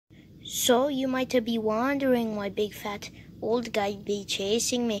So you might be wondering why big fat old guy be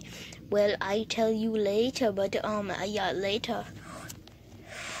chasing me. Well, I tell you later, but yeah, later.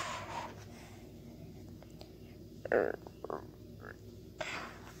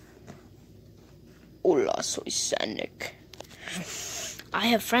 Hola, soy Sanic. I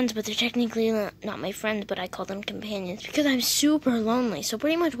have friends, but they're technically not my friends, but I call them companions because I'm super lonely. So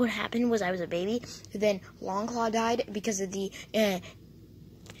pretty much what happened was I was a baby, then Longclaw died because of the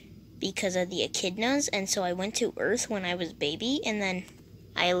echidnas, and so I went to Earth when I was baby, and then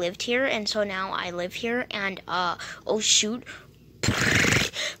I lived here, and so now I live here, and oh shoot.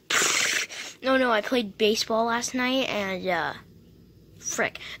 No, I played baseball last night, and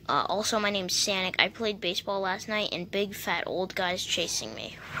frick. Also, my name's Sanic. I played baseball last night, and big fat old guy's chasing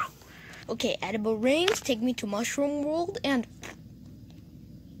me. Okay, edible rings, take me to Mushroom World, and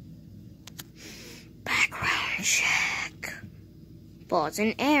background check. Balls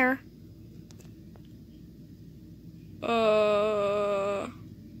in air.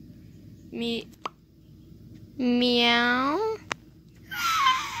 Meow.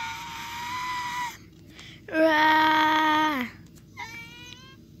 Rah.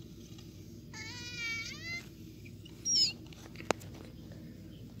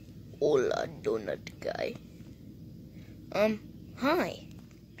 Hola, donut guy. Hi.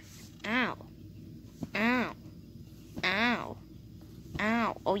 Ow. Ow. Ow.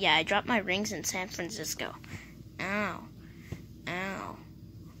 Ow. Oh yeah, I dropped my rings in San Francisco. Ow. Ow.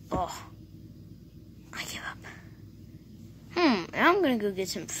 Oh. I give up. I'm gonna go get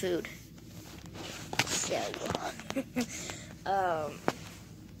some food. So,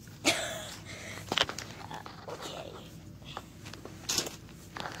 okay.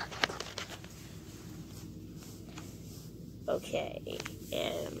 Okay,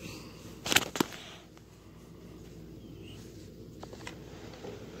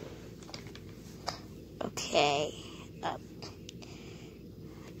 okay,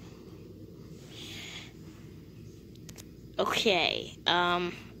 okay,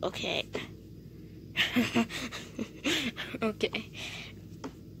 okay. Okay.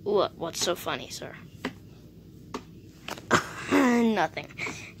 What's so funny, sir? Nothing.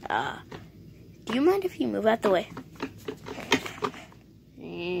 Do you mind if you move out the way?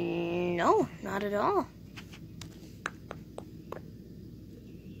 No, not at all.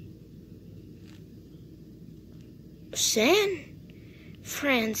 San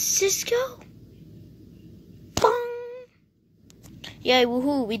Francisco? Bong! Yay,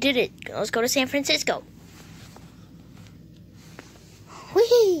 woohoo, we did it. Let's go to San Francisco.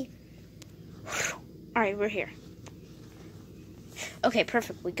 Whee! Alright, we're here. Okay,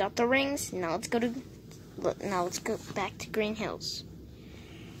 perfect. We got the rings. Now let's go back to Green Hills.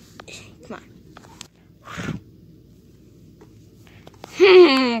 Come on.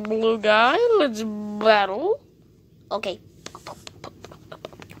 Blue guy, let's battle. Okay.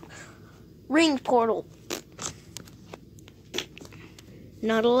 Ring portal.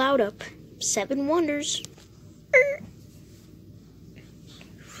 Not allowed up. 7 wonders.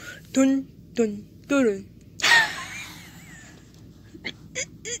 Dun, dun, dun, dun.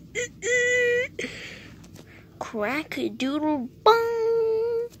 Crack-a-doodle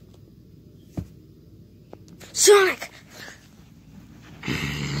bong. Sonic!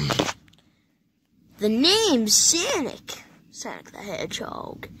 The name's Sanic. Sonic the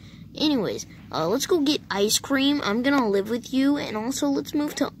Hedgehog. Anyways, let's go get ice cream. I'm gonna live with you, and also let's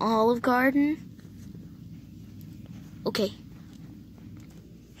move to Olive Garden. Okay.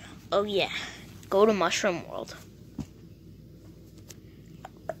 Oh yeah, go to Mushroom World.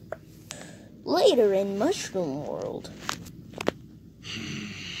 Later in Mushroom World.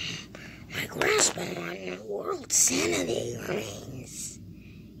 My grasp on world sanity rings.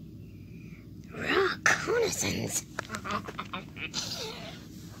 Reconnaissance.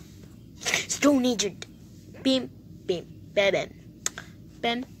 Stone Agent. Bim, bim, bam,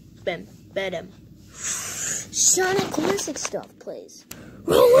 bam, bam, bam. Sonic classic stuff plays.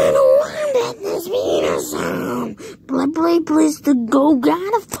 Rolling around at the speed of sound. Play, place to go.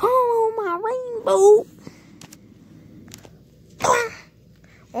 Gotta follow my rainbow.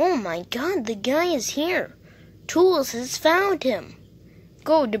 Oh my god, the guy is here. Tools has found him.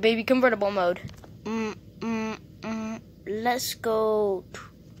 Go to baby convertible mode. Let's go.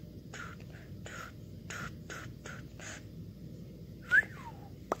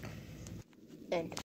 And